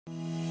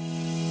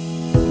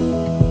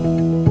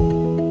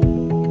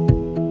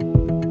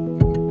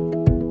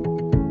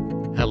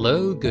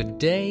Hello, good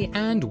day,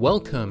 and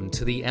welcome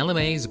to the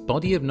LMA's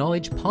Body of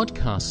Knowledge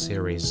podcast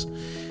series.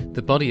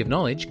 The Body of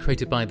Knowledge,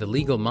 created by the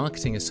Legal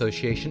Marketing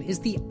Association, is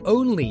the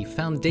only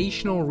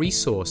foundational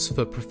resource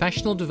for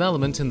professional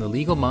development in the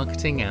legal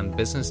marketing and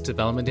business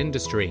development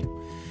industry.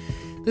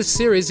 This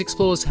series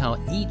explores how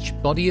each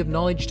body of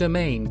knowledge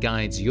domain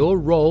guides your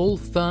role,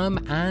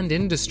 firm, and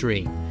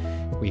industry.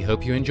 We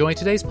hope you enjoy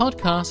today's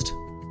podcast.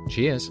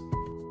 Cheers.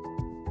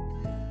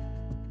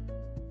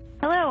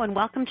 Hello, and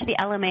welcome to the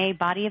LMA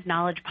Body of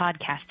Knowledge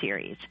podcast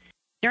series.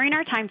 During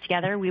our time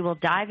together, we will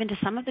dive into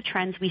some of the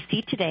trends we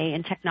see today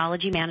in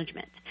technology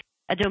management,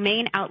 a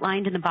domain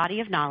outlined in the Body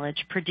of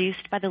Knowledge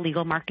produced by the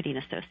Legal Marketing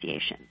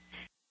Association.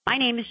 My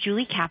name is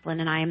Julie Kaplan,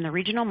 and I am the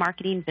Regional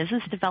Marketing,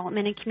 Business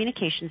Development, and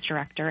Communications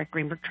Director at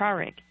Greenberg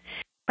Traurig.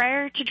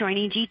 Prior to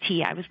joining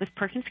GT, I was with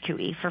Perkins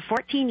Coie for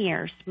 14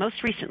 years,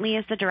 most recently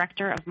as the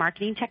Director of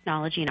Marketing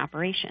Technology and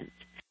Operations.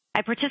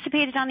 I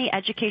participated on the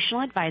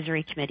Educational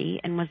Advisory Committee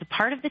and was a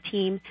part of the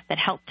team that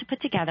helped to put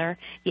together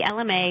the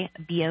LMA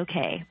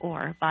BOK,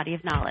 or Body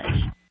of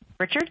Knowledge.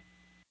 Richard?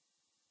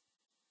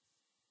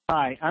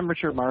 Hi, I'm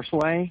Richard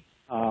Marcellet.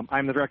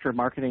 I'm the Director of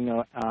Marketing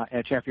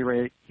at Jaffe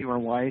Ray Huber &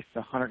 Weiss, a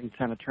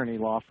 110 attorney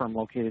law firm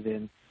located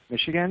in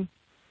Michigan.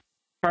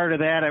 Prior to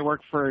that, I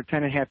worked for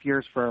 10 and a half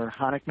years for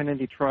Honickman in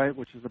Detroit,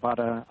 which is about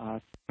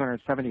a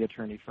 270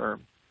 attorney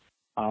firm.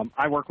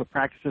 I work with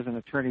practices and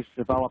attorneys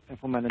to develop,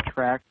 implement, and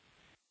track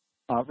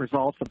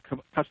results of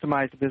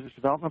customized business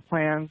development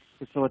plans,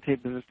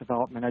 facilitate business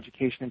development,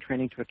 education, and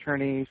training to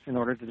attorneys in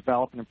order to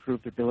develop and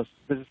improve their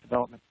business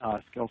development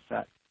skill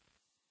set.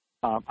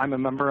 I'm a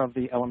member of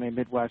the LMA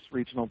Midwest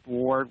Regional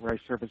Board, where I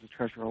serve as a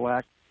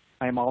treasurer-elect.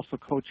 I am also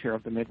co-chair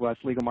of the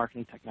Midwest Legal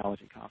Marketing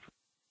Technology Conference.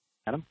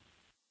 Adam?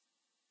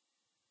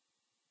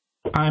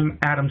 I'm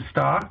Adam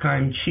Stock.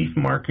 I'm Chief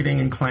Marketing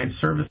and Client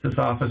Services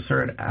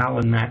Officer at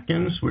Allen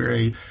Matkins. We're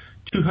a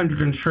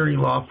 200 attorney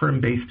law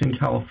firm based in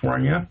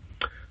California.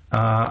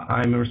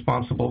 I'm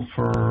responsible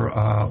for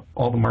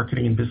all the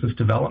marketing and business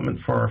development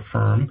for our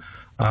firm.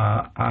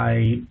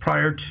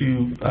 Prior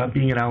to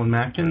being at Allen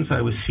Matkins,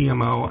 I was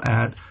CMO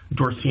at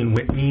Dorsey &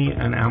 Whitney,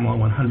 an AmLaw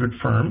 100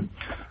 firm.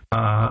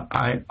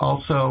 I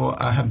also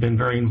have been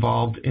very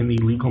involved in the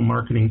Legal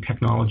Marketing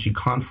Technology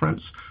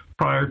Conference.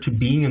 Prior to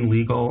being in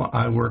legal,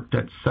 I worked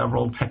at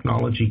several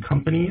technology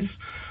companies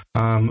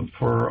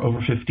for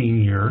over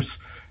 15 years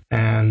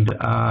and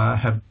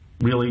have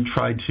really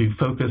tried to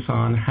focus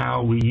on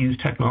how we use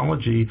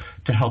technology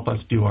to help us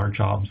do our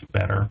jobs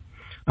better.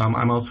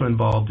 I'm also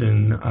involved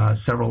in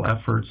several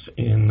efforts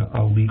in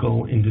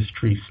legal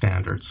industry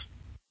standards.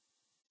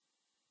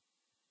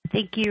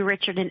 Thank you,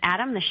 Richard and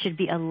Adam. This should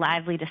be a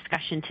lively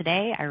discussion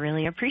today. I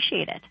really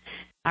appreciate it.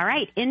 All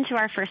right, into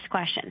our first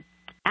question.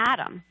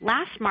 Adam,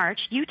 last March,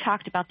 you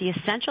talked about the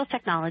essential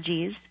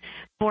technologies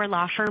for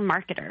law firm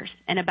marketers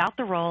and about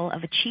the role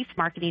of a chief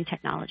marketing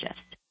technologist.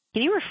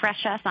 Can you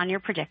refresh us on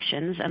your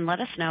predictions and let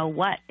us know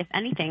what, if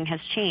anything, has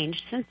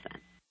changed since then?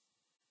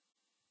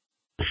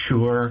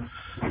 Sure.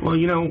 Well,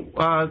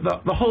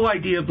 the whole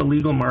idea of the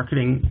legal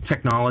marketing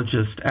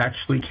technologist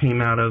actually came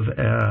out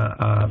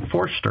of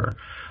Forrester,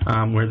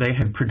 where they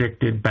had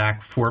predicted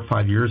back 4 or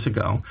 5 years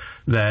ago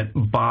that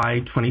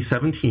by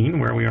 2017,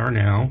 where we are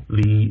now,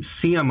 the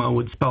CMO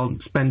would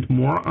spend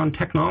more on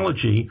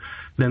technology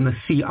than the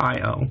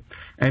CIO.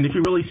 And if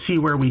you really see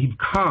where we've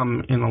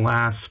come in the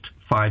last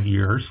 5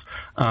 years,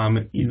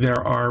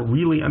 there are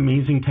really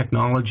amazing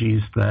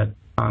technologies that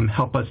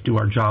help us do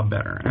our job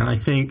better. And I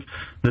think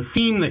the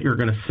theme that you're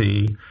going to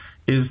see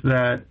is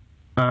that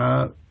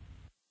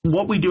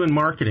what we do in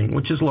marketing,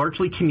 which is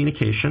largely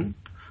communication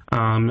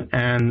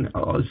and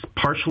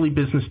partially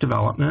business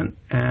development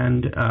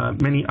and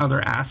many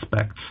other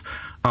aspects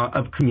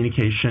of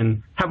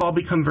communication, have all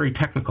become very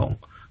technical.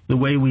 The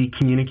way we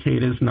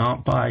communicate is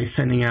not by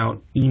sending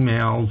out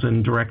emails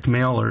and direct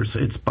mailers.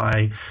 It's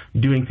by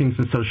doing things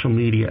in social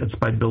media. It's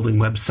by building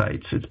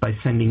websites. It's by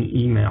sending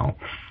email.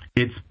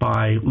 It's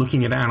by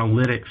looking at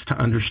analytics to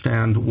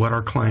understand what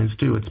our clients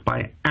do. It's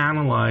by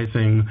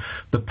analyzing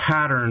the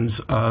patterns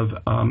of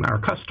our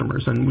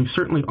customers. And we've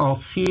certainly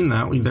all seen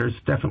that. There's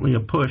definitely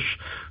a push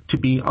to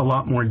be a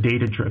lot more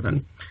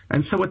data-driven.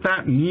 And so what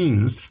that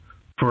means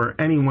for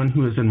anyone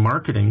who is in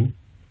marketing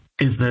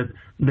is that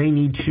they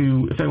need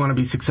to, if they want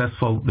to be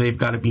successful, they've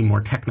got to be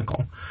more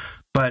technical.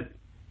 But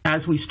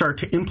as we start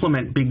to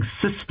implement big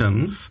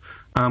systems,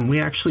 we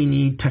actually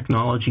need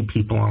technology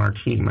people on our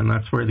team, and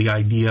that's where the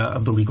idea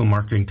of the legal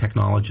marketing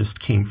technologist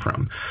came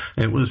from.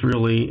 It was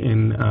really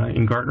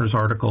in Gartner's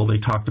article, they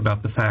talked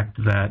about the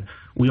fact that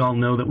we all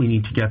know that we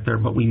need to get there,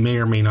 but we may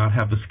or may not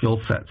have the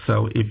skill set.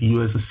 So if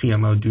you as a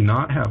CMO do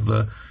not have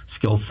the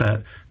skill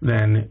set,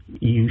 then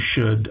you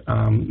should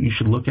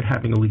look at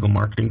having a legal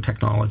marketing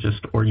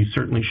technologist, or you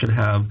certainly should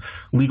have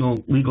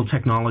legal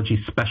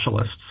technology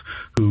specialists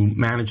who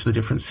manage the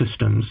different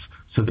systems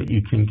so that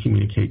you can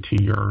communicate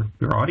to your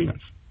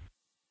audience.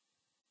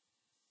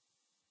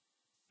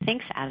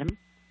 Thanks, Adam.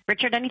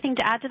 Richard, anything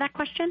to add to that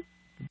question?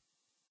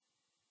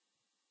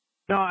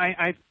 No,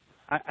 I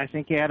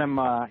think Adam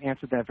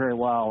answered that very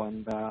well,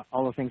 and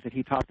all the things that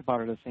he talked about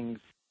are the things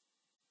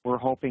we're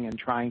hoping and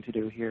trying to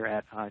do here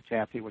at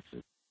Jaffe, which is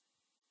a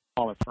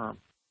smaller firm.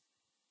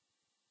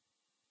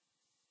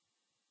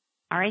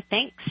 All right,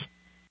 thanks.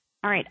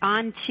 All right,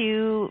 on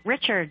to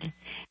Richard.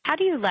 How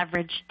do you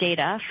leverage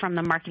data from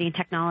the marketing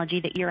technology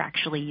that you're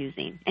actually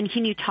using? And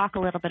can you talk a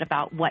little bit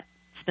about what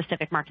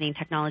specific marketing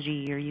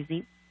technology you're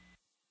using?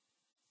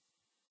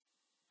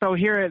 So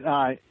here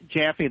at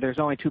Jaffe, there's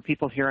only 2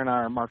 people here in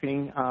our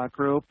marketing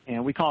group,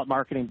 and we call it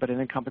marketing, but it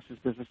encompasses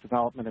business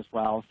development as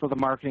well. So the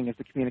marketing is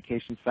the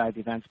communication side,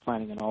 the events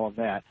planning, and all of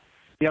that.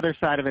 The other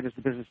side of it is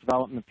the business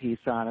development piece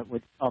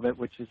of it,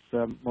 which is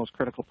the most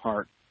critical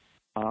part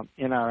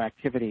in our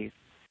activities.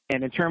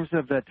 And in terms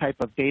of the type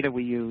of data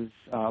we use,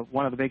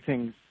 one of the big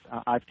things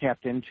I've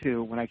tapped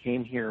into when I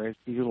came here is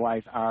to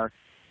utilize our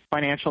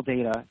financial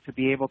data to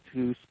be able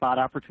to spot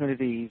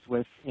opportunities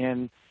with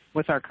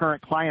our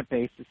current client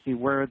base to see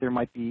where there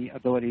might be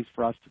abilities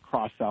for us to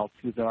cross-sell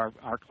to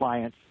our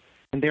clients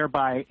and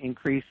thereby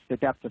increase the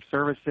depth of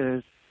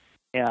services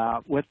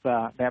with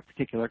that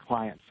particular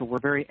client. So we're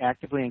very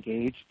actively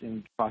engaged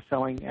in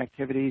cross-selling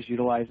activities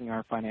utilizing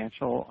our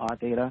financial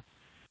data.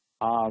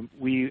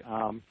 We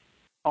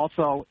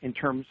also,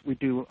 we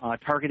do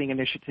targeting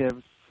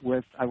initiatives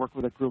I work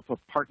with a group of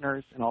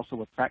partners and also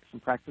with some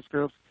practice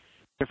groups,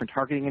 different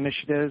targeting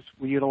initiatives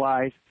we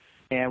utilize,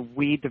 and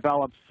we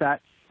develop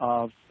sets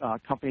of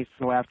companies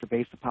to go after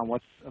based upon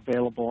what's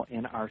available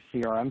in our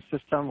CRM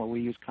system where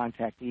we use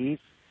ContactEase.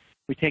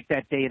 We take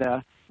that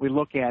data, we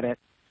look at it,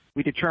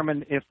 we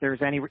determine if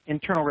there's any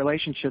internal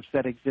relationships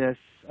that exist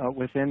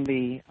within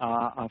the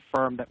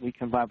firm that we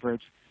can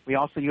leverage. We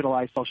also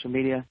utilize social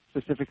media,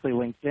 specifically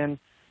LinkedIn,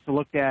 to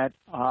look at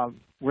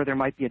where there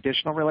might be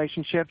additional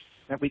relationships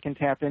that we can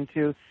tap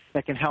into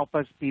that can help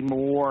us be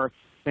more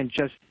than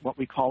just what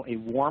we call a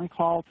warm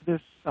call to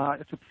this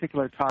to a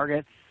particular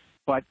target,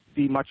 but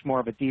be much more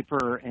of a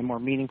deeper and more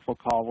meaningful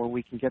call where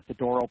we can get the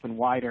door open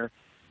wider.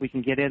 We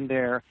can get in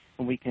there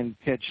and we can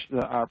pitch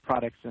our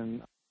products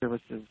and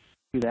services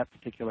to that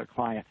particular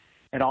client.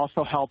 It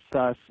also helps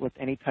us with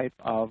any type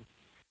of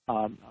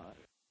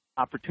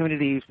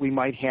opportunities we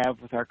might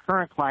have with our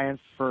current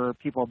clients for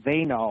people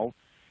they know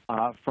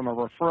from a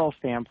referral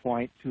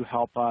standpoint to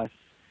help us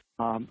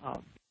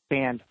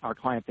expand our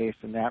client base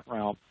in that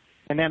realm.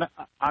 And then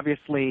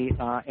obviously,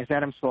 as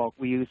Adam spoke,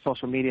 we use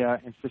social media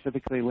and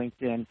specifically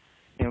LinkedIn,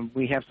 and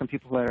we have some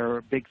people that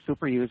are big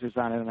super users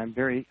on it,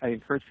 and I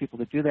encourage people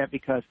to do that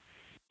because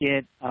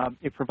it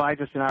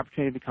provides us an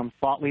opportunity to become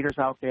thought leaders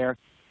out there.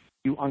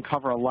 You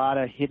uncover a lot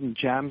of hidden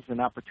gems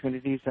and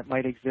opportunities that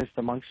might exist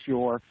amongst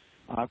your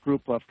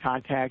group of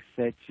contacts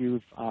that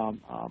you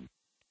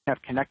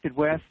have connected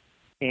with.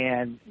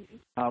 And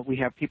we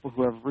have people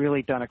who have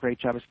really done a great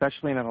job,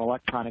 especially in an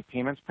electronic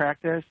payments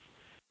practice,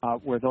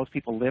 where those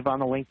people live on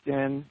the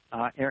LinkedIn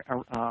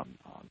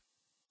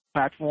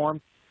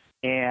platform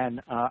and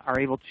are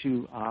able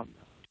to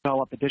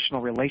develop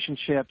additional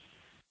relationships,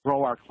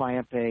 grow our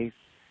client base,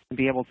 and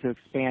be able to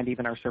expand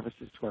even our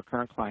services to our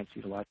current clients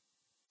utilize.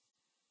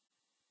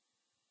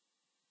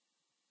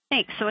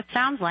 Thanks. So it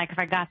sounds like, if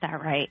I got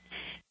that right,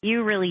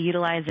 you really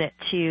utilize it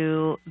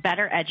to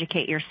better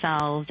educate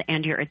yourselves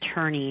and your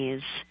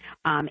attorneys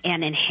and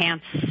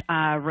enhance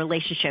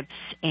relationships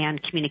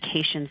and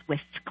communications with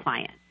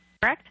clients,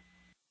 correct?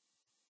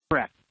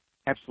 Correct.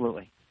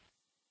 Absolutely.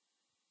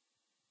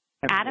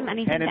 Adam,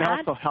 anything to add? And it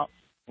also helps.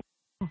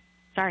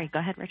 Sorry, go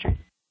ahead, Richard.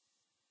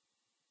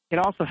 It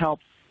also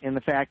helps in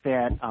the fact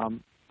that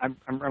I'm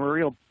a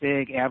real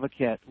big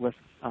advocate with,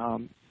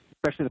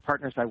 especially the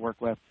partners I work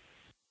with,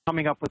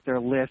 coming up with their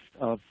list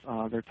of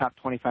their top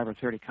 25 or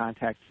 30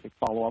 contacts to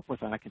follow up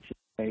with on a continuous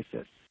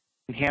basis.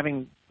 And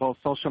having both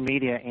social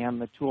media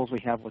and the tools we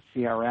have with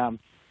CRM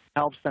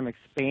helps them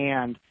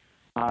expand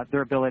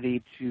their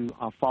ability to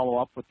follow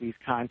up with these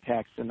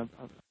contacts in a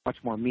much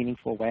more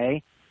meaningful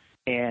way,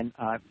 and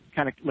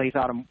kind of lays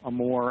out a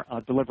more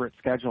deliberate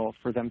schedule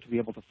for them to be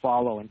able to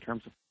follow in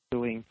terms of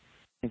doing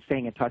and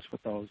staying in touch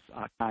with those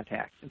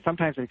contacts. And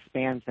sometimes it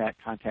expands that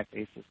contact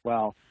base as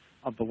well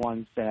of the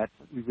ones that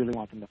we really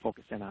want them to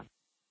focus in on.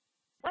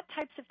 What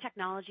types of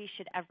technology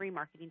should every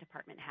marketing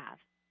department have?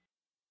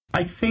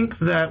 I think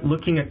that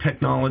looking at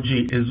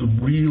technology is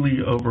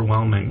really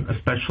overwhelming,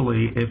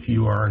 especially if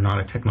you are not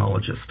a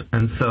technologist.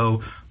 And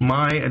so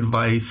my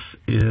advice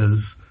is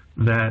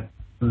that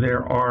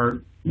there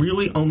are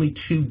really only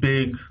 2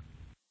 big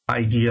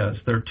ideas.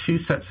 There are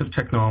 2 sets of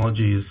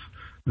technologies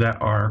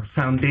that are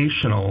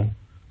foundational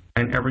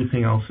and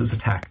everything else is a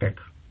tactic,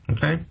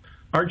 okay?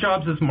 Our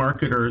jobs as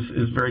marketers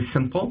is very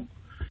simple.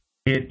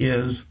 It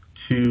is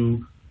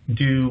to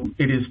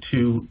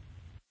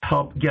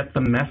help get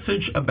the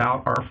message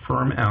about our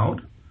firm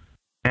out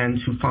and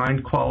to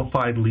find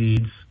qualified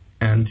leads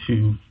and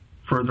to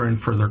further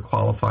and further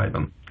qualify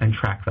them and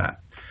track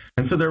that.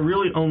 And so there are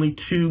really only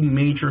 2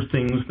 major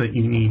things that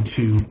you need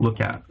to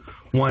look at.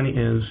 One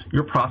is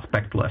your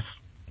prospect list,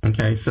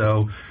 okay?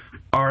 So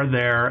are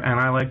there, and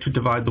I like to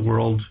divide the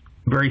world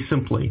very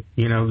simply,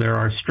 there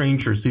are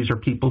strangers. These are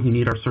people who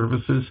need our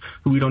services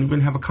who we don't even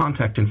have a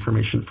contact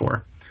information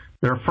for.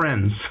 There are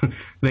friends.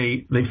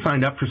 They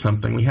signed up for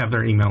something. We have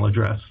their email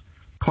address.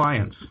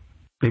 Clients.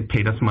 They've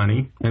paid us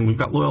money, and we've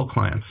got loyal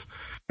clients.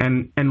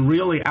 And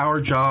really,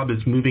 our job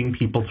is moving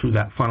people through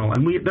that funnel.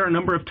 And there are a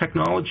number of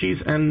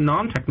technologies and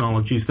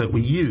non-technologies that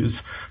we use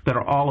that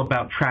are all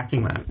about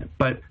tracking that.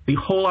 But the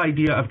whole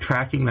idea of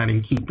tracking that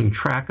and keeping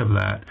track of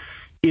that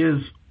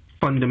is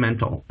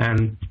fundamental.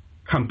 And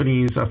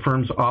companies,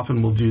 firms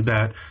often will do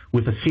that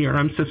with a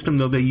CRM system,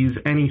 though they use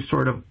any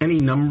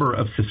number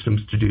of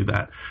systems to do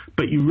that.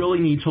 But you really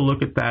need to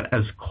look at that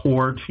as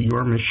core to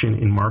your mission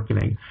in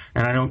marketing.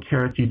 And I don't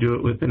care if you do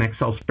it with an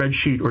Excel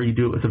spreadsheet or you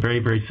do it with a very,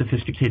 very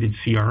sophisticated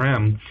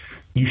CRM.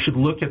 You should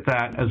look at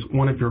that as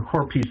one of your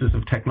core pieces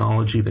of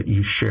technology that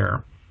you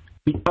share.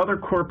 The other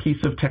core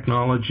piece of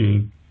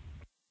technology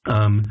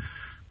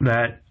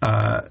that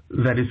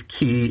is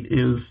key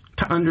is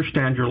to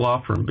understand your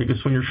law firm,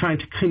 because when you're trying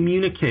to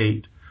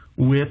communicate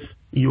with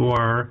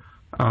your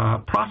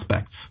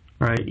prospects,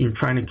 right, you're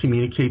trying to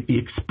communicate the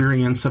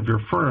experience of your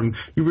firm,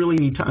 you really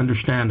need to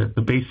understand it.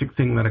 The basic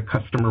thing that a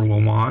customer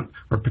will want,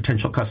 or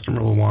potential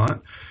customer will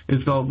want,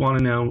 is they'll want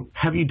to know,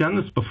 have you done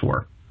this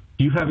before?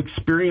 Do you have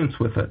experience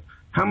with it?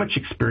 How much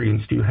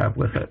experience do you have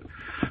with it?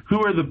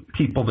 Who are the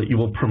people that you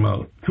will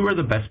promote? Who are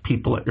the best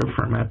people at your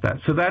firm at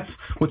that? So that's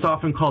what's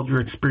often called your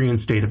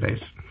experience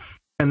database.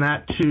 And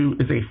that, too,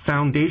 is a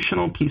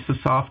foundational piece of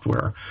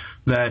software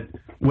that,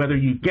 whether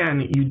you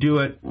do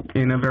it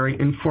in a very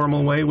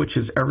informal way, which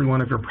is every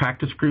one of your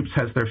practice groups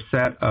has their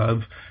set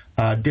of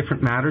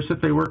different matters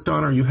that they worked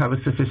on, or you have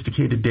a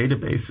sophisticated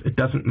database, it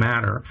doesn't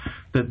matter.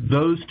 That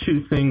those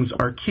two things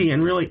are key,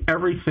 and really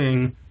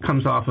everything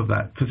comes off of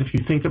that. Because if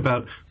you think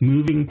about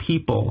moving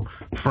people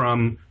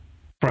from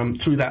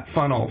through that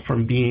funnel,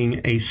 from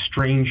being a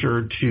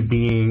stranger to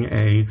being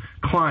a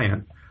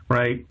client,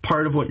 right?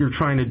 Part of what you're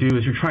trying to do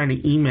is you're trying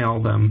to email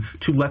them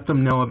to let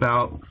them know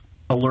about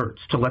alerts,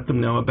 to let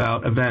them know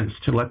about events,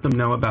 to let them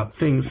know about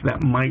things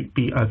that might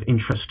be of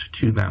interest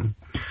to them.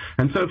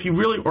 And so if you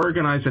really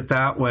organize it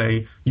that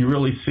way, you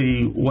really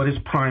see what is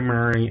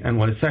primary and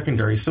what is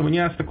secondary. So when you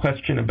ask the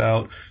question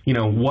about,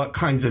 what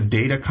kinds of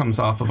data comes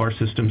off of our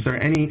systems,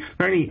 there's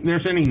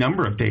any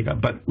number of data,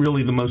 but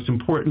really the most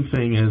important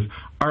thing is,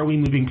 are we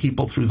moving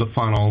people through the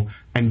funnel,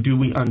 and do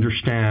we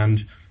understand,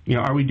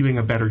 are we doing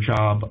a better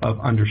job of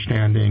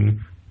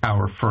understanding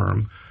our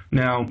firm?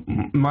 Now,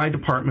 my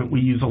department,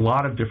 we use a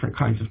lot of different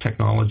kinds of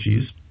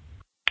technologies,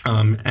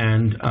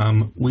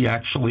 and we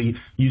actually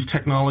use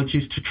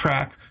technologies to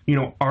track,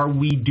 are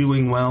we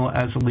doing well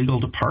as a legal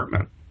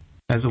department,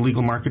 as a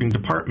legal marketing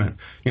department?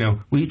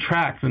 We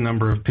track the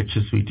number of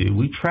pitches we do.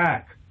 We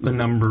track the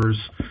numbers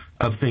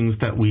of things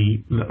that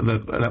we've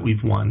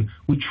won.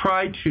 We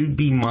try to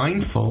be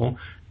mindful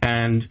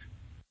and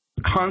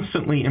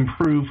constantly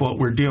improve what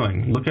we're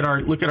doing. Look at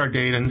our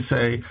data and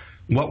say,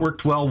 what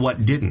worked well,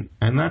 what didn't.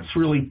 And that's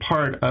really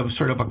part of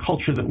sort of a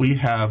culture that we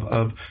have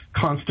of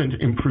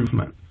constant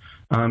improvement.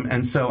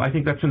 And so I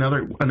think that's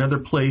another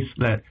place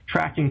that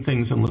tracking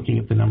things and looking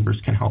at the numbers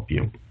can help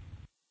you.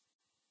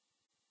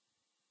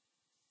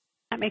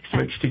 That makes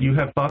sense. Rich, did you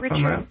have thoughts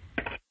on that?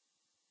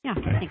 Yeah,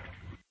 okay.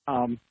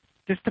 Thanks.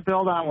 Just to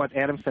build on what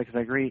Adam said,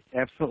 because I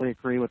absolutely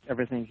agree with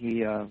everything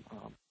he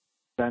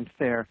sent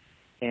there.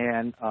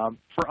 And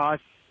for us,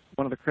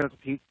 one of the critical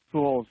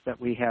tools that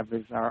we have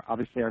is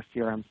obviously our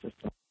CRM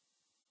system.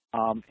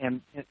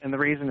 And the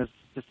reason is,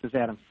 just as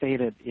Adam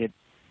stated,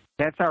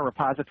 that's our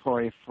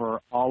repository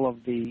for all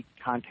of the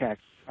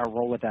contacts, our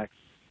Rolodex,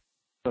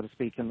 so to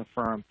speak, in the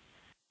firm.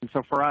 And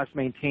so for us,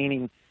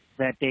 maintaining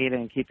that data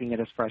and keeping it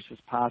as fresh as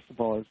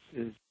possible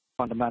is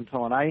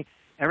fundamental. And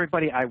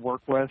everybody I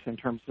work with in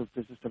terms of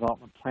business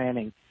development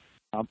planning,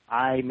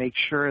 I make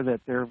sure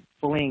that they're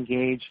fully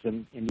engaged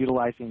in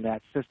utilizing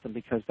that system,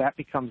 because that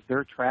becomes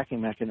their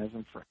tracking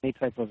mechanism for any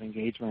type of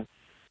engagement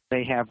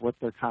they have with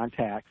their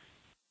contacts,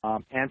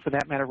 and for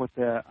that matter with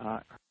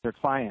their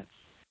clients.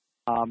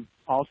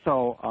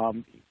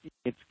 Also,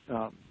 it's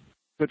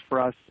good for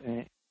us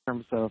in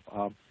terms of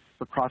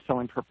for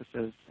cross-selling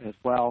purposes as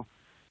well.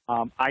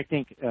 I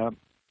think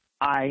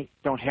I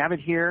don't have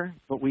it here,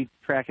 but we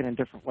track it in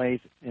different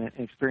ways, an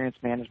experience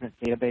management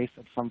database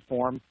of some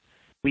form.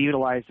 We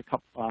utilize a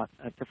couple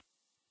different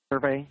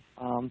survey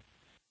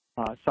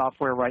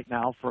software right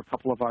now for a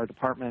couple of our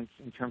departments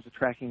in terms of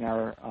tracking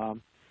our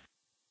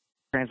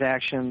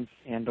transactions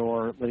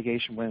and/or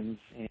litigation wins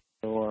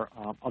and/or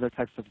other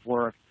types of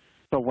work.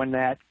 So when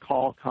that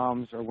call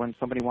comes, or when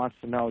somebody wants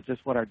to know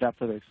just what our depth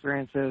of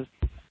experience is,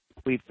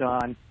 we've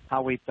done,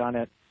 how we've done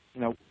it,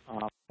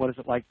 what is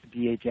it like to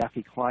be a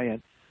Jaffe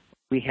client,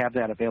 we have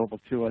that available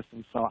to us.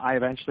 And so I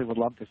eventually would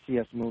love to see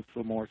us move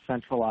to a more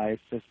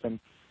centralized system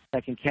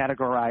that can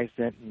categorize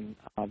it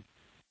and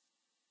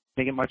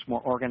make it much more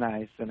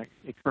organized than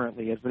it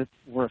currently is. But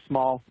we're a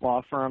small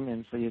law firm,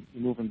 and so you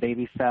move in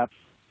baby steps,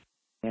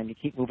 and you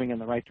keep moving in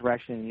the right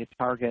direction, and you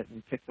target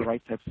and pick the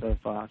right types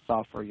of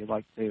software you'd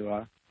like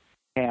to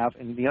have.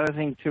 And the other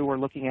thing, too, we're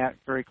looking at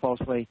very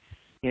closely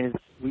is,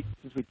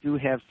 since we do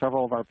have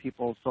several of our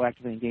people so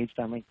actively engaged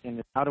on LinkedIn,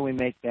 is how do we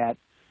make that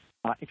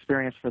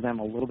experience for them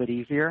a little bit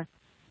easier?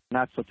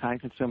 not so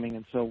time-consuming.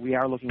 And so we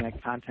are looking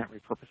at content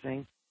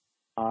repurposing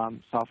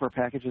software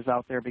packages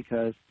out there,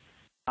 because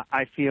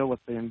I feel with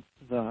the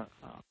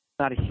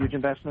not a huge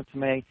investment to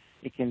make,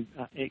 it can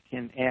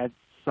add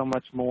so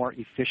much more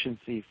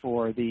efficiency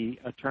for the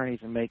attorneys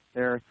and make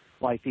their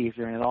life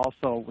easier, and it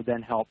also would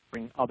then help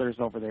bring others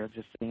over there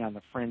just sitting on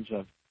the fringe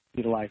of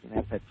utilizing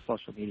that type of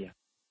social media.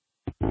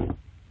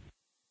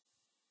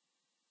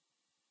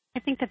 I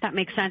think that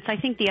makes sense. I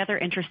think the other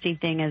interesting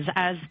thing is,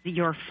 as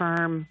your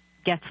firm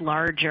gets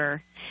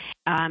larger,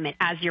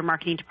 as your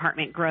marketing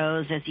department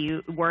grows, as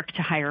you work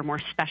to hire more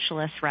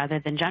specialists rather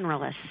than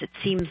generalists, it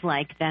seems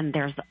like then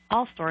there's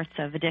all sorts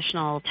of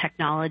additional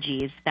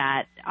technologies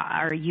that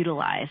are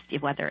utilized,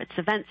 whether it's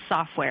event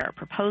software,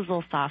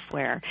 proposal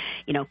software,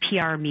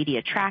 PR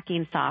media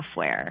tracking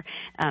software,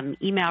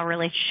 email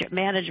relationship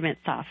management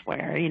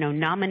software,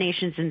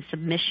 nominations and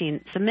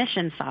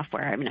submission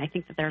software. I mean, I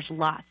think that there's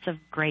lots of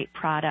great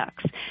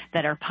products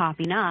that are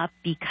popping up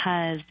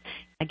because,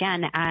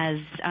 again, as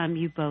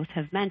you both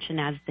have mentioned,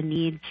 as the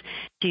needs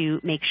to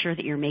make sure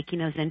that you're making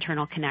those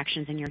internal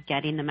connections and you're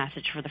getting the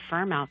message for the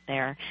firm out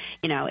there,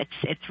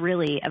 it's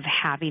really of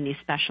having these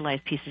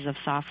specialized pieces of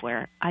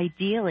software,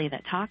 ideally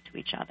that talk to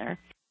each other,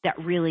 that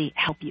really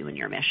help you in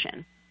your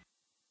mission.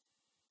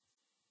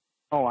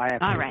 Oh, I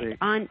absolutely.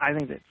 All right. I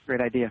think that's a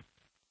great idea.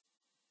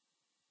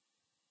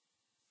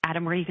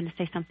 Adam, were you going to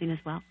say something as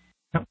well?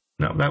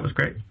 No, that was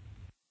great.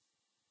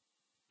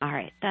 All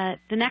right.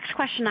 The next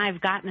question I've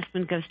got, and this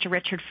one goes to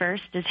Richard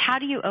first, is how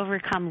do you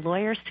overcome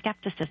lawyer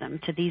skepticism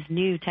to these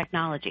new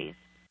technologies?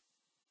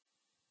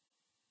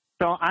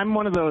 So I'm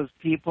one of those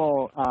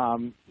people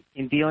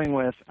in dealing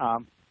with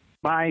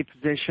my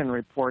position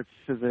reports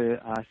to the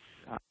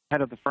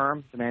head of the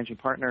firm, the managing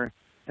partner,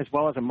 as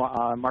well as a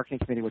marketing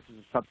committee, which is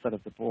a subset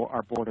of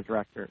our board of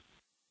directors.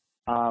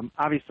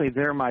 Obviously,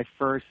 they're my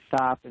first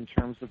stop in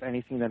terms of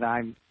anything that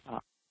I'm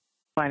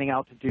planning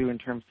out to do in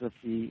terms of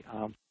the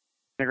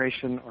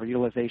integration or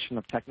utilization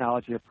of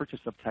technology or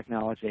purchase of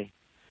technology.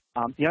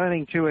 The other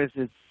thing too is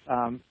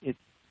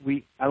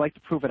I like to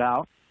prove it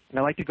out, and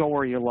I like to go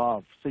where you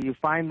love. So you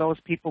find those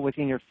people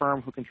within your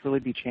firm who can truly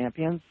be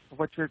champions of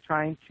what you're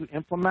trying to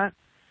implement,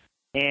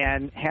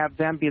 and have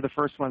them be the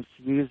first ones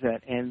to use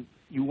it. And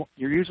you're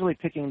usually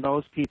picking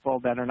those people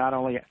that are not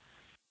only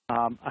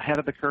ahead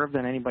of the curve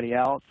than anybody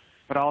else,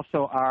 but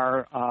also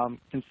are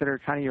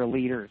considered kind of your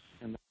leaders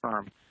in the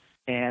firm.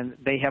 And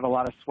they have a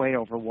lot of sway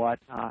over what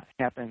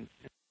happens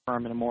in the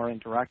firm in a more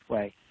indirect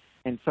way.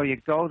 And so you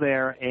go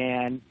there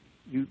and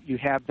you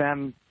have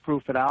them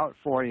proof it out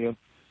for you,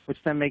 which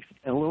then makes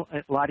it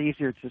a lot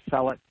easier to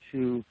sell it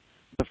to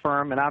the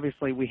firm. And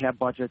obviously we have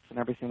budgets and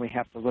everything we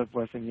have to live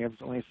with, and there's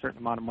only a certain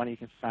amount of money you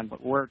can spend.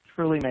 But where it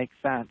truly makes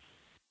sense,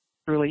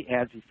 truly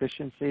adds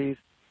efficiencies,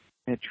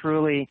 and it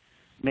truly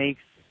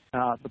makes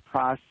the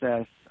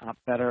process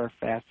better,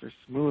 faster,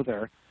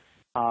 smoother,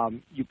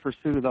 you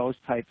pursue those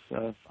types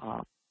of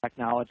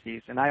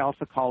technologies. And I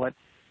also call it,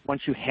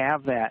 once you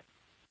have that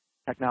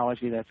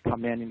technology that's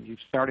come in and you've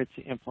started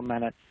to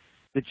implement it,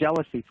 the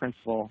jealousy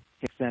principle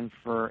kicks in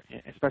for,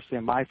 especially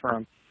in my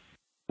firm,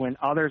 when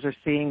others are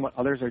seeing what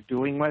others are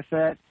doing with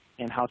it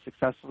and how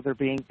successful they're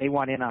being, they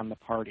want in on the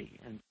party.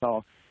 And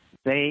so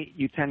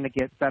you tend to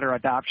get better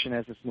adoption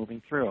as it's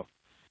moving through.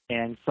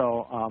 And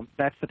so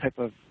that's the type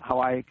of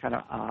how I kind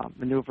of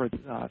maneuver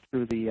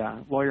through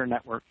the lawyer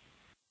network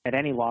at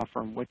any law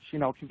firm, which,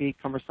 can be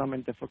cumbersome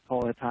and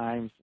difficult at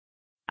times.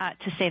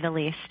 To say the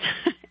least.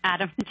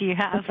 Adam, do you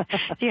have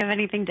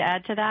anything to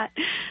add to that?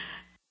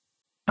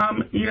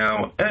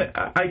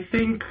 I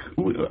think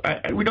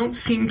we don't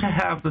seem to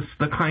have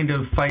the kind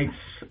of fights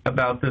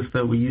about this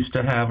that we used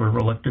to have, or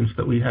reluctance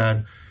that we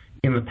had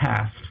in the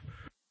past.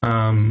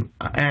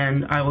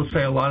 And I will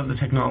say a lot of the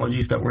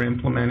technologies that we're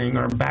implementing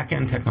are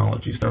back-end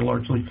technologies. They're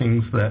largely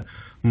things that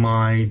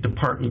my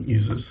department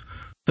uses.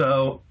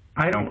 So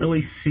I don't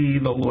really see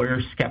the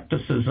lawyer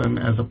skepticism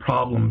as a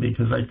problem,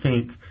 because I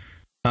think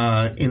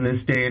in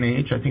this day and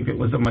age, I think it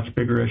was a much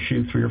bigger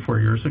issue 3 or 4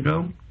 years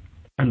ago,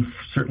 and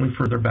certainly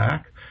further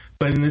back.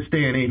 But in this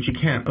day and age, you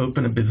can't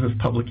open a business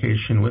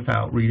publication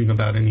without reading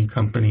about any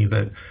company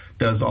that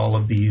does all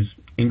of these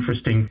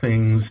interesting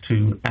things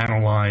to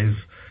analyze,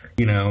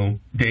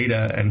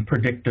 data and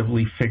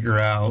predictively figure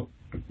out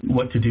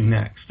what to do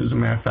next. As a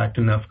matter of fact,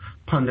 enough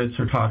pundits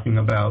are talking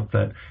about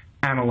that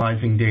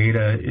analyzing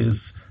data is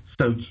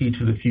so key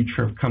to the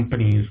future of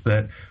companies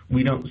that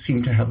we don't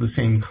seem to have the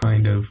same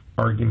kind of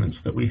arguments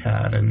that we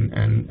had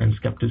and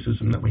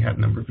skepticism that we had a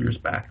number of years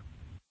back.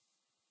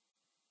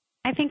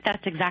 I think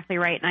that's exactly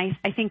right. And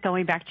I think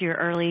going back to your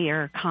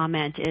earlier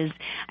comment is,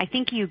 I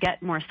think you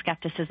get more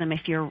skepticism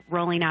if you're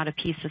rolling out a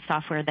piece of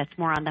software that's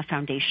more on the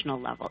foundational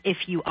level. If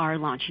you are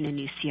launching a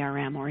new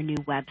CRM or a new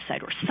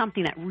website or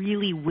something that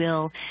really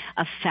will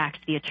affect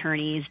the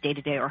attorney's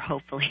day-to-day, or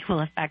hopefully will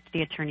affect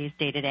the attorney's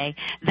day-to-day,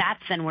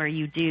 that's then where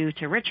you do,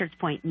 to Richard's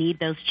point, need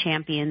those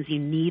champions. You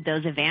need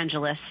those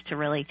evangelists to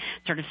really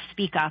sort of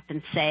speak up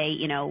and say,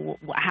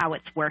 how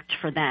it's worked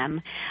for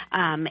them.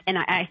 And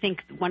I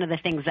think one of the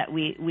things that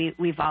we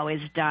we've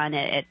always done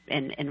it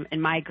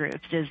in my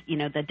groups is,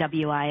 the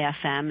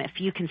WIFM. If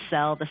you can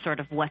sell the sort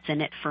of what's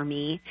in it for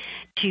me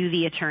to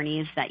the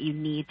attorneys that you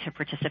need to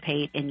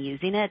participate in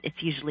using it,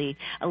 it's usually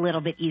a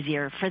little bit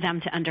easier for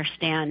them to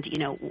understand,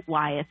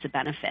 why it's a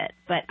benefit.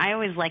 But I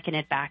always liken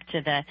it back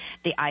to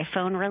the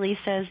iPhone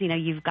releases.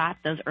 You've got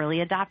those early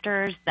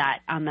adopters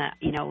that on the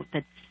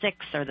 6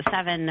 or the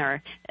 7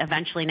 or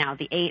eventually now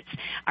the 8s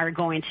are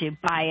going to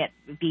buy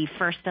it, be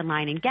first in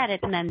line and get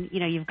it. And then,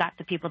 you've got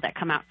the people that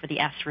come out for the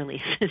S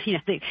releases.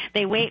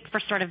 They wait for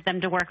sort of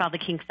them to work all the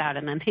kinks out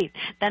and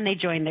then they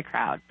join the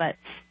crowd. But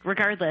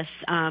regardless,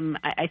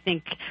 I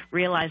think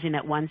realizing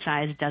that one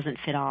size doesn't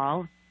fit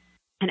all.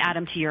 And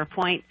Adam, to your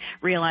point,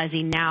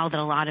 realizing now that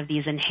a lot of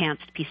these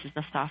enhanced pieces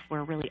of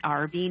software really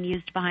are being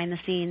used behind the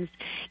scenes,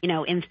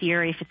 in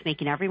theory, if it's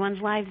making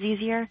everyone's lives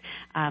easier,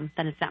 then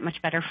it's that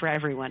much better for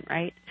everyone,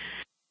 right?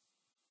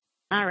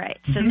 All right,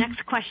 so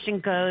next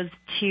question goes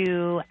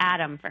to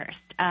Adam first.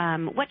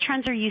 What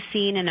trends are you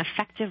seeing in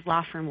effective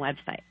law firm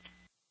websites?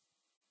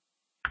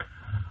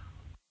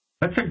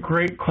 That's a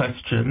great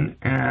question,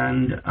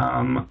 and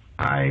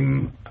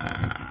I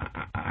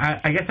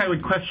guess I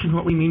would question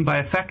what we mean by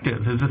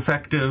effective. Is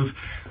effective?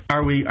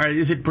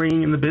 Is it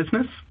bringing in the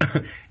business?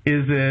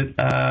 Is it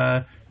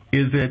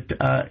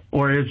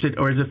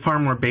far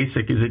more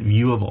basic? Is it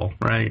viewable?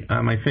 Right?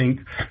 I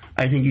think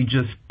you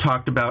just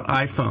talked about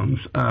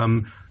iPhones.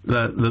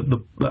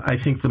 I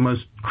think the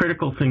most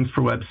critical things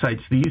for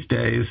websites these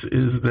days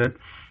is that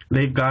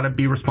they've got to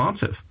be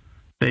responsive.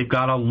 They've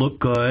got to look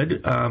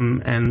good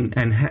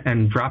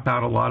and drop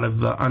out a lot of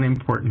the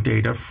unimportant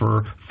data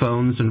for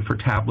phones and for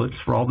tablets,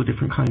 for all the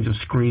different kinds of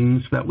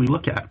screens that we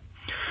look at.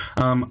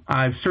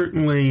 I've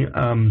certainly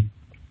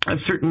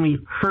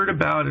heard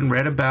about and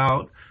read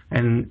about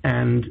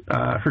and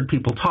heard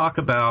people talk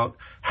about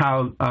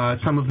how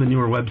some of the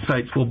newer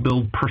websites will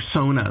build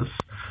personas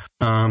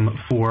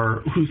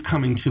for who's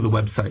coming to the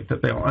website,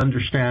 that they'll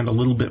understand a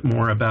little bit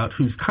more about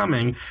who's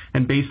coming,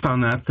 and based on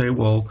that they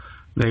will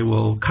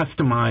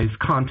customize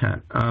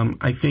content.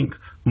 I think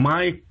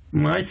my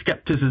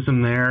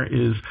skepticism there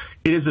is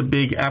it is a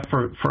big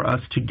effort for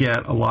us to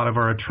get a lot of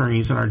our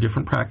attorneys and our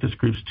different practice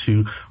groups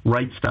to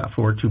write stuff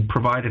or to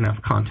provide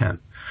enough content.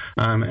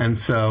 And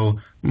so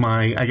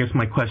I guess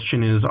my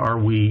question is,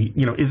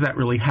 is that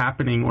really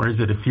happening, or is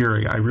it a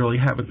theory? I really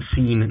haven't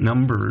seen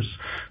numbers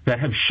that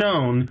have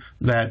shown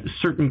that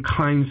certain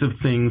kinds of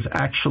things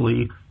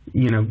actually,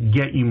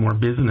 get you more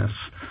business.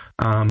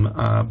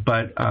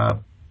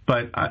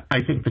 But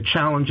I think the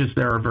challenges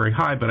there are very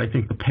high, but I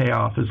think the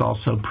payoff is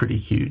also pretty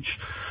huge.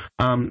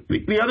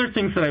 The other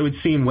things that I would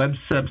see in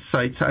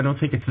websites, I don't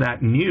think it's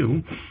that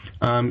new,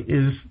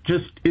 is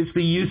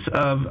the use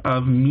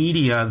of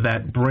media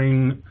that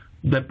bring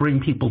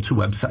people to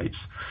websites.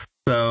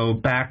 So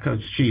back,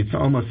 it's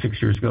almost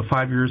 6 years ago,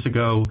 5 years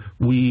ago,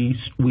 we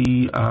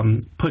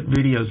put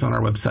videos on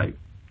our website.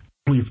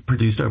 We've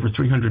produced over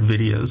 300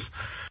 videos.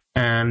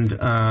 And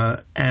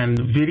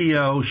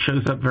video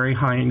shows up very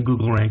high in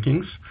Google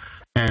rankings,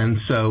 and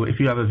so if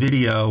you have a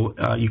video,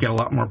 you get a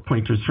lot more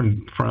pointers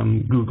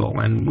from Google.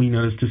 And we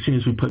noticed as soon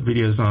as we put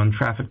videos on,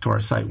 traffic to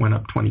our site went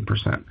up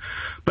 20%.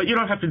 But you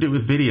don't have to do it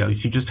with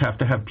videos. You just have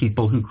to have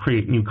people who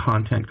create new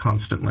content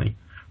constantly,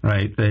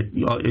 right? That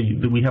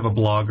we have a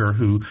blogger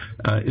who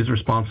is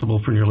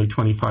responsible for nearly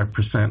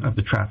 25% of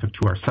the traffic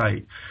to our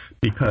site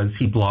because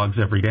he blogs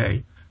every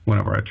day. One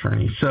of our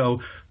attorneys.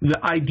 So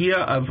the idea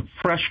of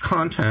fresh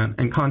content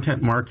and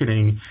content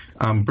marketing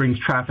brings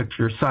traffic to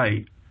your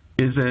site.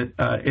 Is it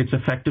it's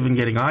effective in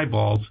getting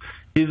eyeballs?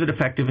 Is it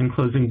effective in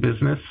closing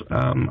business?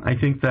 I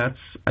think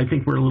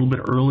we're a little bit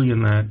early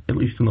in that, at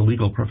least in the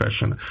legal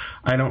profession.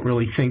 I don't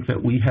really think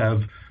that we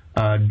have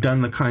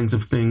done the kinds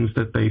of things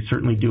that they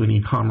certainly do in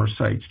e-commerce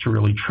sites to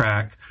really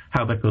track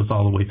how that goes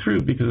all the way through,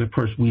 because of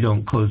course we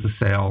don't close the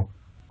sale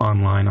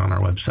online on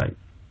our website.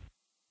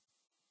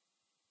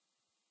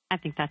 I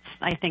think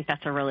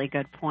that's a really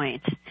good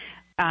point.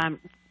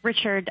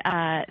 Richard,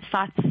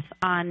 thoughts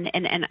on,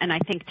 and I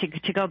think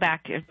to go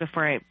back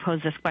before I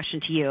pose this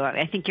question to you,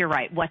 I think you're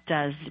right. What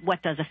does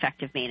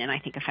effective mean? And I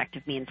think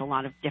effective means a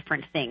lot of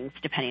different things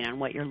depending on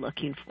what you're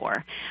looking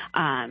for,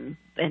 and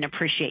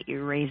appreciate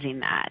you raising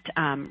that.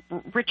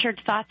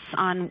 Richard, thoughts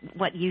on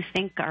what you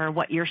think or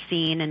what you're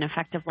seeing in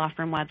effective law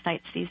firm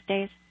websites these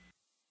days?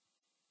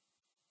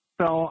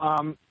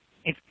 So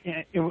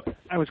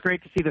it was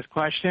great to see this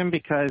question,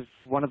 because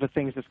one of the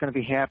things that's going to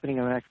be happening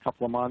in the next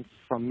couple of months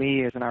from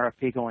me is an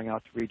RFP going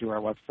out to redo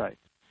our website,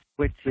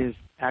 which is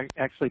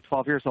actually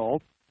 12 years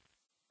old,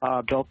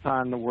 built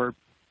on the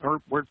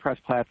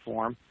WordPress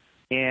platform,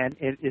 and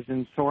it is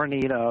in sore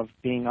need of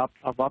being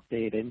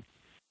updated.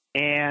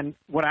 And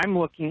what I'm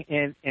looking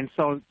at, and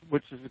so,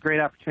 which is a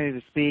great opportunity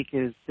to speak,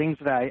 is things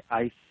that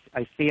I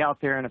see out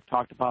there and have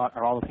talked about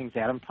are all the things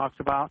Adam talks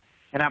about.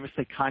 And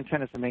obviously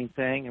content is the main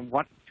thing. And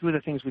two of the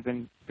things we've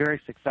been very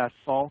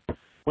successful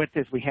with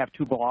is we have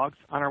 2 blogs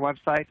on our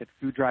website that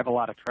do drive a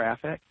lot of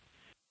traffic.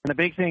 And the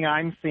big thing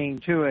I'm seeing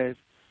too is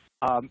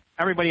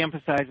everybody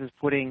emphasizes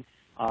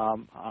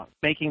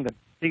making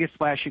biggest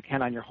splash you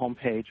can on your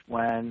homepage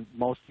when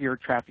most of your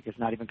traffic is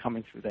not even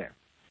coming through there.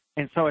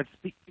 And so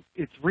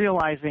it's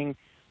realizing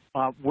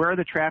where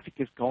the traffic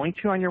is going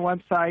to on your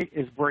website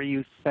is where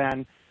you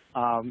spend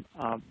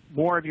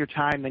more of your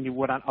time than you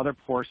would on other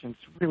portions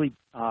to really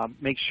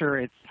make sure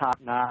it's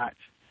top-notch.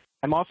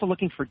 I'm also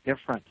looking for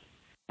difference.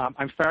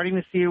 I'm starting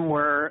to see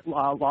where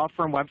law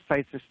firm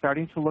websites are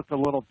starting to look a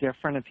little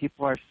different, and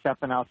people are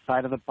stepping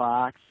outside of the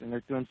box, and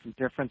they're doing some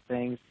different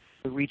things.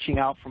 They're reaching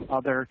out from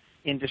other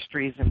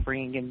industries and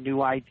bringing in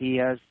new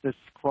ideas, this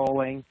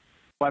scrolling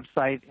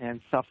website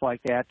and stuff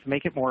like that to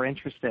make it more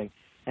interesting.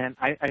 And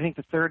I think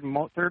the third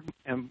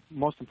and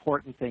most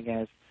important thing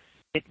is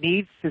it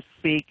needs to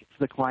speak to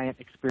the client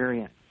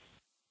experience.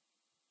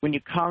 When you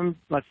come,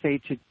 let's say,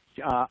 to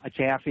a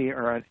Jaffe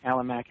or an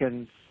Alan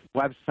Mackins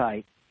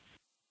website,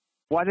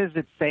 what does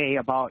it say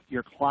about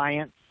your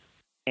clients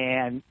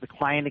and the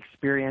client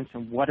experience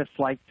and what it's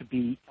like to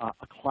be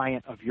a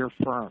client of your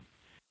firm?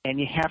 And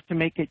you have to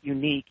make it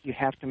unique. You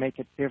have to make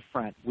it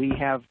different. We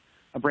have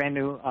a brand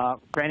new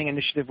branding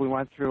initiative we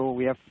went through.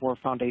 We have 4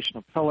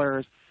 foundational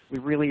pillars. We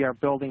really are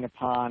building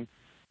upon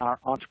our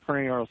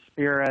entrepreneurial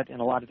spirit and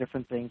a lot of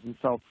different things. And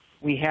so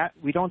we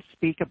don't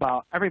speak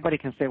about, everybody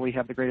can say we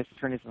have the greatest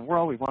attorneys in the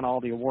world. We've won all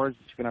the awards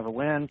that you can ever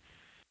win.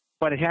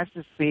 But it has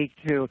to speak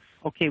to,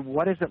 okay,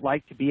 what is it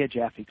like to be a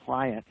Jaffe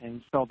client?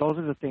 And so those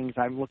are the things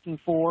I'm looking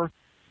for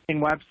in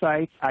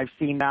websites. I've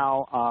seen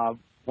now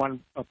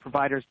one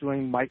provider's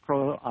doing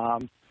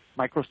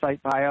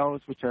microsite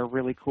bios, which are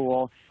really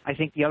cool. I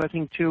think the other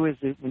thing, too, is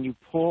that when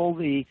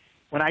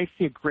I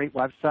see a great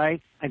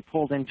website, I'm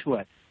pulled into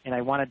it, and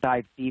I want to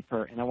dive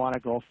deeper, and I want to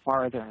go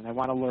farther, and I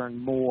want to learn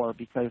more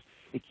because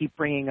they keep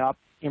bringing up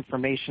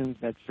information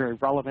that's very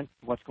relevant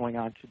to what's going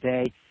on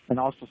today and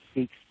also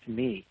speaks to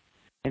me.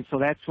 And so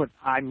that's what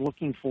I'm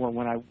looking for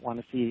when I want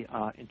to see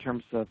in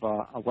terms of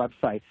a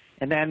website.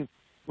 And then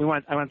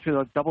I went through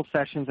the double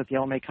sessions at the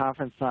LMA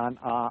conference on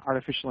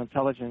artificial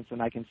intelligence, and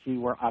I can see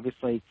where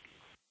obviously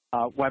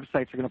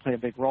websites are going to play a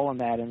big role in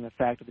that, and the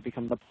fact that they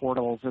become the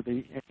portals or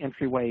the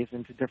entryways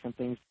into different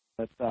things,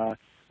 but the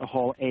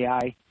whole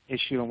AI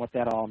issue and what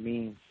that all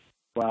means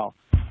as well.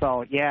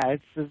 So yeah,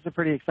 it's a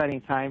pretty exciting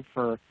time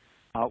for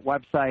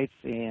websites,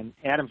 and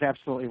Adam's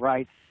absolutely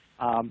right.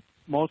 I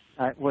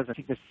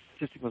think the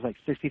statistic was like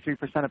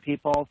 63% of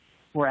people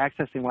who are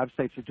accessing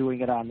websites are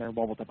doing it on their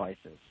mobile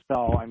devices.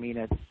 So I mean,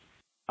 it's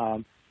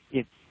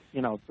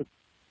you know,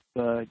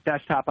 the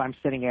desktop I'm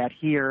sitting at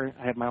here,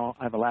 I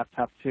have a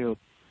laptop too.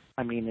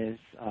 I mean,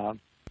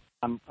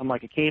 I'm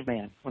like a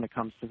caveman when it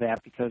comes to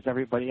that because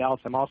everybody else,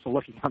 I'm also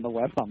looking on the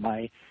web on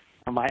my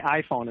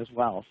iPhone as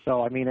well.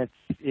 So I mean,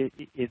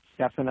 it's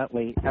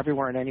definitely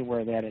everywhere and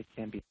anywhere that it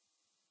can be.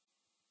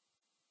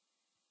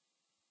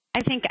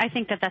 I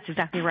think that's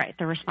exactly right.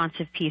 The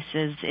responsive piece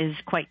is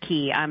quite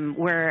key.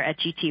 We're at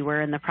GT.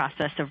 We're in the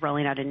process of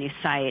rolling out a new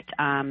site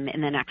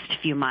in the next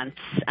few months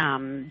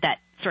that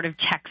sort of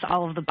checks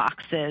all of the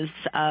boxes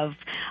of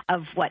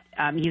what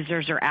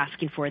users are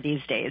asking for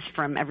these days,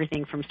 from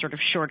everything from sort of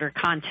shorter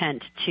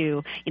content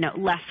to, you know,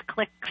 less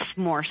clicks,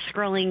 more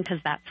scrolling, because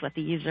that's what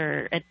the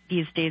user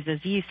these days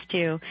is used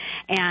to.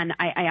 And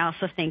I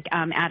also think,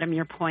 Adam,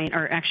 your point,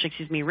 or actually,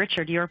 excuse me,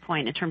 Richard, your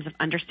point in terms of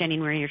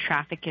understanding where your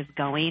traffic is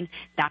going,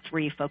 that's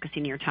where you're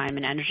focusing your time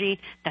and energy.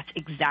 That's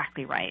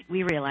exactly right.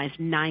 We realize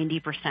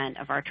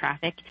 90% of our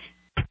traffic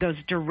goes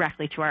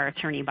directly to our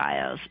attorney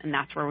bios, and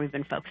that's where we've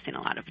been focusing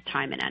a lot of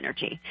time and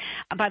energy.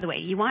 By the way,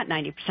 you want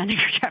 90% of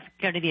your traffic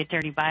to go to the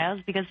attorney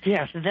bios because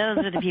yes. Those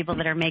are the people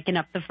that are making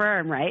up the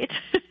firm, right?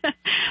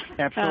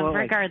 Absolutely.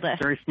 Regardless.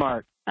 Very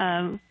smart.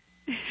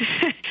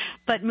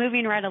 But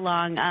moving right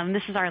along,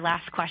 this is our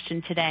last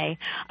question today,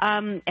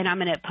 and I'm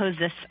going to pose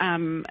this,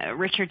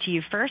 Richard, to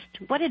you first.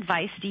 What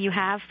advice do you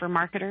have for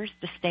marketers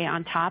to stay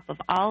on top of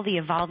all the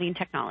evolving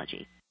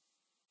technology?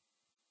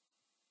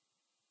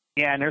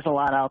 Yeah, and there's a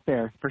lot out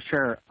there for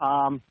sure.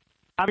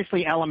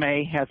 Obviously,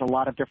 LMA has a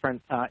lot of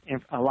different,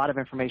 a lot of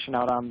information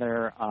out on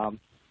their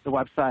the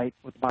website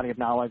with the body of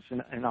knowledge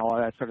and all of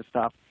that sort of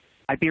stuff.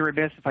 I'd be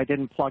remiss if I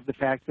didn't plug the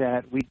fact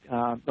that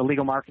the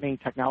legal marketing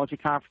technology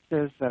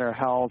conferences that are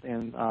held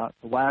in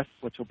the West,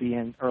 which will be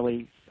in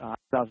early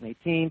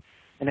 2018,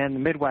 and then the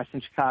Midwest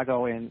in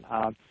Chicago in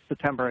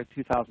September of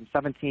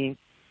 2017.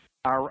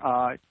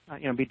 Our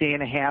be a day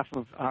and a half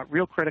of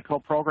real critical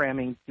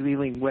programming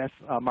dealing with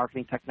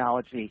marketing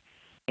technology.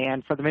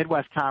 And for the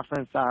Midwest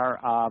Conference,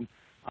 our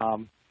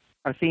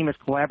theme is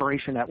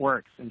collaboration that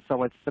works. And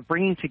so it's the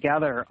bringing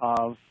together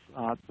of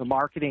the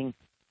marketing,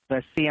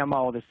 the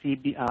CMO, the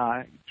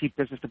Chief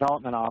Business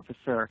Development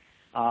Officer,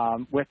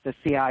 with the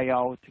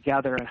CIO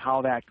together and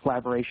how that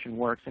collaboration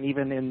works, and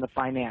even in the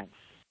finance,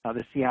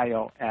 the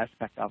CIO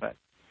aspect of it.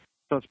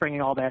 So it's bringing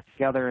all that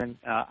together, and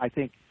I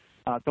think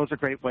those are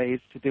great ways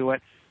to do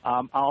it.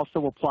 I also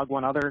will plug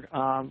one other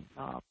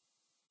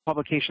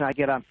publication I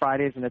get on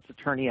Fridays, and it's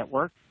Attorney at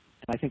Work.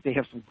 And I think they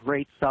have some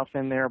great stuff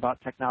in there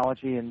about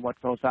technology and what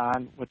goes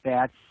on with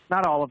that.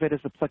 Not all of it is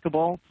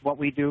applicable to what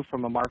we do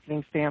from a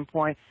marketing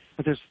standpoint,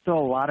 but there's still a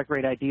lot of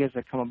great ideas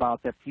that come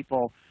about that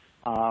people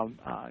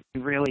to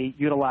really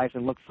utilize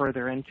and look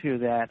further into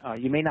that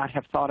you may not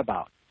have thought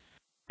about.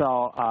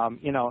 So,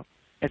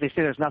 as they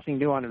say, there's nothing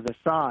new under the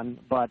sun,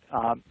 but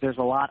there's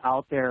a lot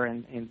out there,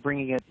 and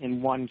bringing it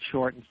in one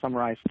short and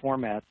summarized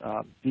format,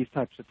 these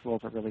types of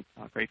tools are really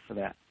great for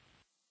that.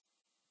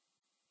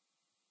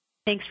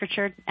 Thanks,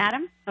 Richard.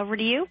 Adam, over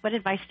to you. What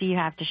advice do you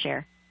have to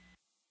share?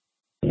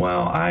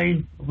 Well,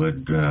 I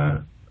would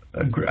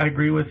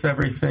agree with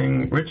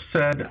everything Rich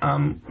said.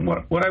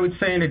 What I would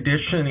say in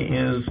addition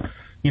is,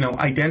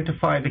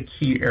 identify the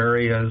key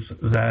areas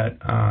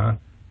that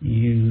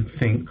you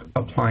think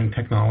applying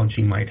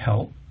technology might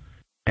help.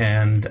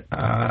 And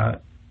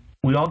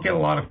we all get a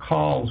lot of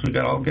calls. We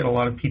all get a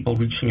lot of people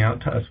reaching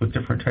out to us with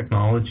different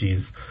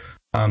technologies.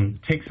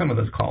 Take some of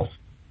those calls.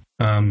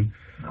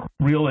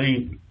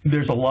 Really,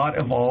 there's a lot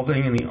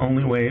evolving, and the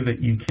only way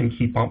that you can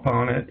keep up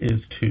on it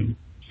is to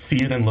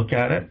see it and look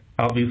at it.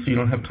 Obviously, you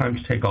don't have time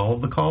to take all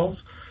of the calls,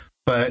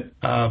 but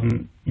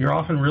you're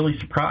often really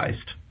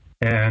surprised.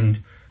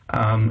 And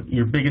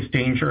your biggest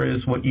danger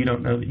is what you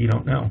don't know that you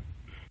don't know.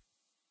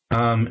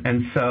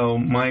 And so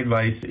my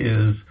advice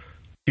is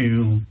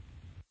to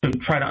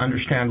try to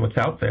understand what's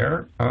out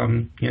there.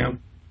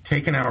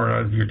 Take an hour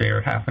out of your day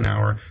or half an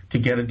hour to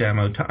get a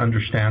demo to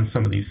understand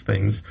some of these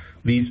things.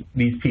 These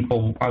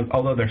people,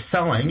 although they're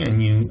selling,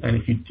 and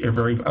if you are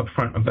very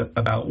upfront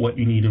about what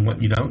you need and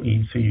what you don't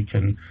need, so you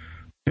can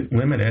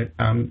limit it,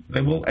 they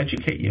will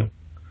educate you.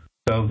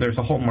 So there's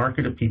a whole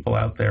market of people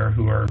out there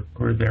who are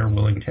there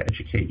willing to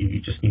educate you.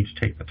 You just need to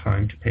take the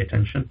time to pay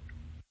attention.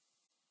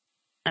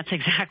 That's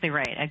exactly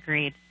right.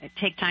 Agreed.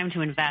 Take time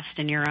to invest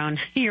in your own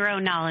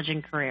knowledge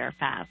and career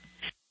path.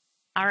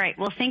 All right.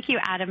 Well, thank you,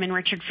 Adam and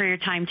Richard, for your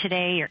time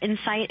today. Your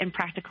insight and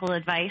practical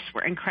advice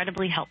were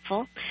incredibly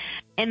helpful.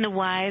 In the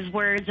wise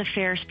words of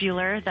Ferris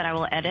Bueller that I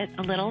will edit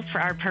a little for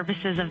our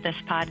purposes of this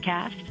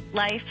podcast,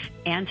 life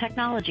and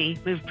technology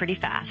move pretty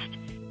fast.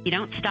 You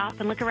don't stop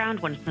and look around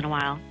once in a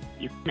while,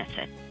 you miss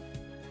it.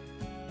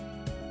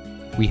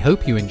 We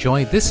hope you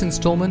enjoyed this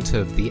installment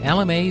of the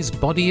LMA's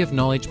Body of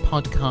Knowledge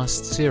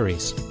podcast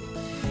series.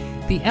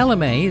 The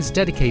LMA is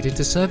dedicated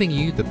to serving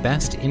you the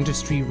best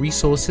industry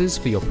resources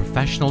for your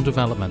professional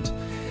development,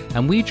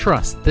 and we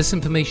trust this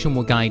information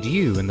will guide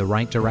you in the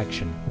right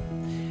direction.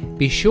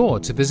 Be sure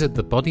to visit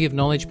the Body of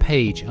Knowledge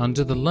page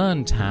under the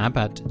Learn tab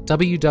at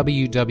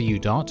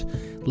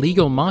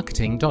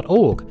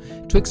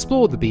www.legalmarketing.org to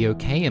explore the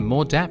BOK in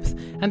more depth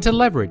and to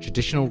leverage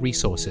additional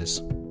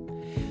resources.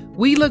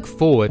 We look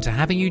forward to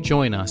having you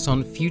join us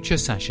on future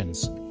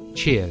sessions.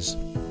 Cheers.